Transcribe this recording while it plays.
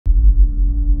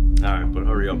All right, but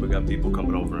hurry up. We got people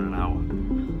coming over in an hour.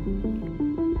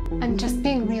 I'm just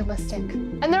being realistic.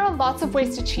 And there are lots of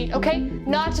ways to cheat, okay?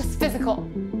 Not just physical.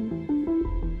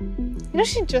 You know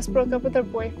she just broke up with her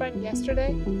boyfriend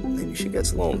yesterday? Maybe she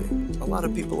gets lonely. A lot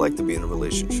of people like to be in a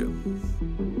relationship.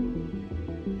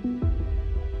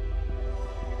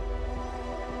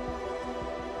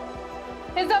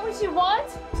 Is that what you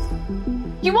want?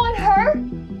 You want her?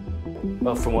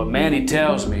 Well, from what Manny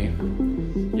tells me,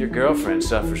 your girlfriend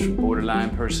suffers from borderline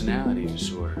personality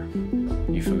disorder.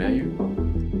 You familiar?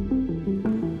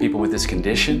 People with this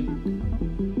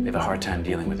condition, they have a hard time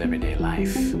dealing with everyday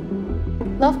life.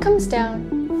 Love comes down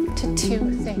to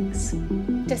two things: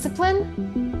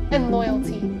 discipline and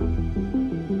loyalty.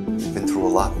 We've been through a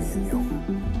lot, me and you.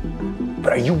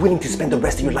 But are you willing to spend the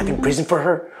rest of your life in prison for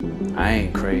her? I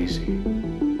ain't crazy,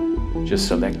 just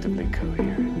selectively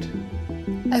coherent.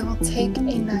 I will take a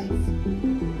knife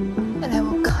and I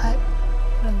will cut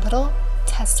her little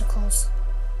testicles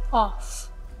off.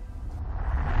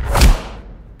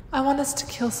 I want us to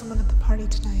kill someone at the party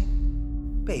tonight.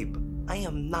 Babe, I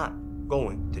am not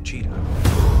going to cheat her.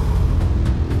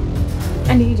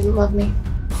 I knew you didn't love me.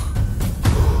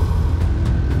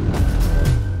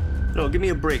 No, give me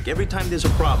a break. Every time there's a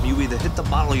problem, you either hit the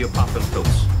bottle or you're popping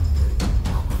pills.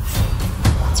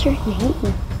 What's your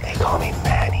name? They call me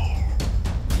Manny.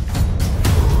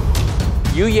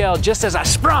 You yelled just as I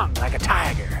sprung like a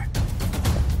tiger.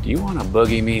 Do you want to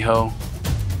boogie me, ho?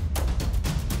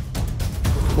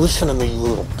 Listen to me, you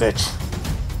little bitch.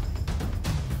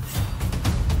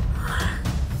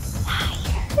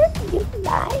 You're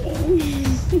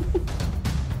lying.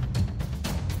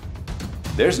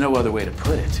 There's no other way to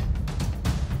put it.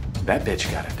 That bitch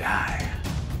gotta die.